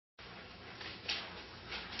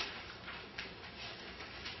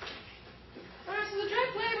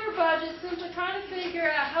trying to figure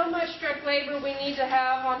out how much direct labor we need to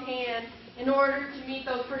have on hand in order to meet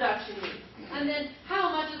those production needs. And then how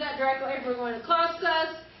much of that direct labor is going to cost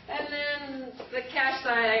us. And then the cash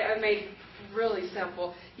side I made really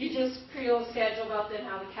simple. You just create a little schedule about then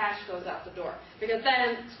how the cash goes out the door. Because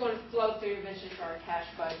then it's going to flow through eventually to our cash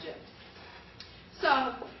budget.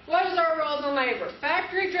 So, what is our roles in labor?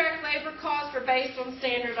 Factory direct labor costs are based on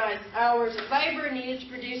standardized hours of labor needed to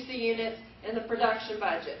produce the units in the production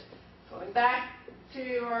budget. Going back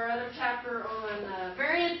to our other chapter on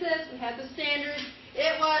variances, we had the standards.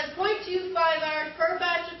 It was 0.25 hours per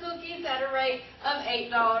batch of cookies at a rate of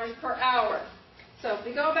 $8 per hour. So if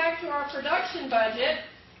we go back to our production budget,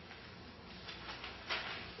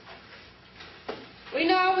 we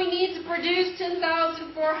know we need to produce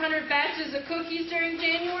 10,400 batches of cookies during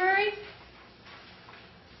January.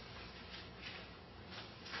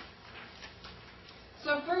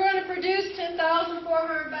 So if we're going to produce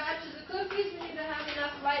 10,400 batches of cookies, we need to have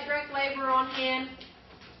enough light direct labor on hand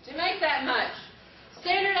to make that much.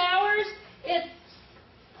 Standard hours, it's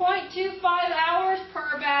 0.25 hours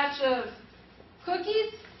per batch of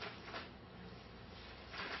cookies.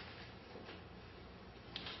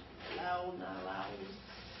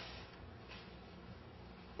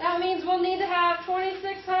 That means we'll need to have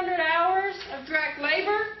 2,600 hours of direct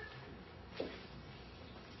labor.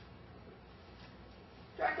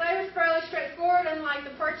 Direct labor is fairly straightforward. Unlike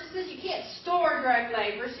the purchases, you can't store direct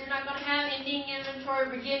labor, so you're not going to have ending inventory,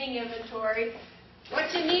 beginning inventory.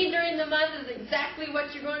 What you need during the month is exactly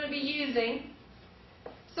what you're going to be using.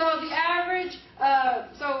 So the average,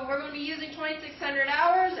 so we're going to be using 2,600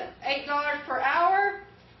 hours at $8 per hour.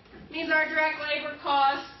 Means our direct labor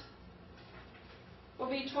cost will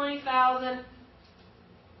be $20,800.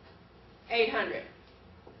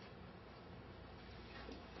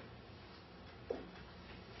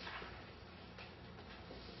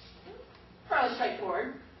 Fairly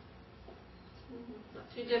straightforward. Not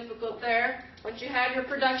too difficult there. Once you have your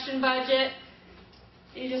production budget,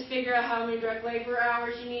 you just figure out how many direct labor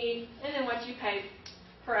hours you need and then what you pay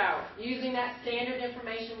per hour, using that standard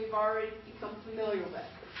information we've already become familiar with.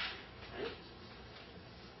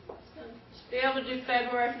 Be able to do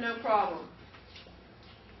February no problem.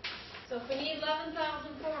 So if we need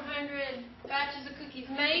 11,400 batches of cookies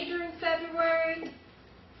made during February,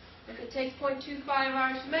 if it takes 0.25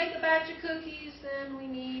 hours to make a batch of cookies, then we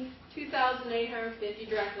need 2,850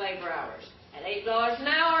 direct labor hours. At $8 an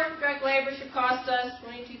hour, direct labor should cost us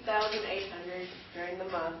 $22,800 during the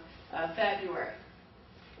month of February.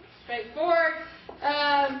 Straightforward.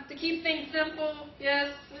 To keep things simple,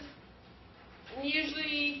 yes,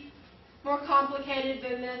 usually more complicated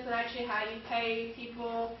than this, and actually how you pay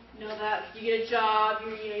people. You know that you get a job,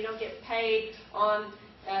 you don't get paid on.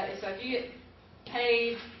 So if you get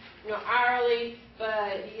paid, hourly,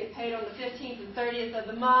 but you get paid on the 15th and 30th of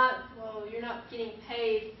the month, well, you're not getting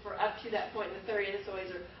paid for up to that point in the 30th. It's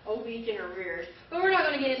always a week in arrears. But we're not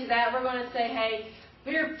going to get into that. We're going to say, hey,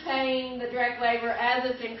 we're paying the direct labor as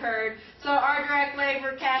it's incurred. So our direct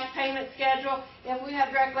labor cash payment schedule, if we have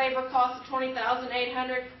direct labor costs of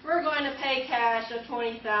 $20,800, we're going to pay cash of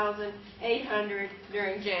 $20,800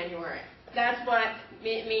 during January. That's what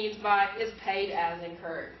it means by is paid as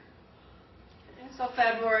incurred. And so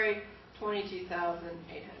February, $22,800.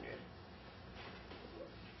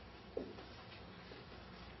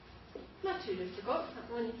 Not too difficult. That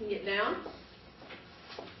one you can get down.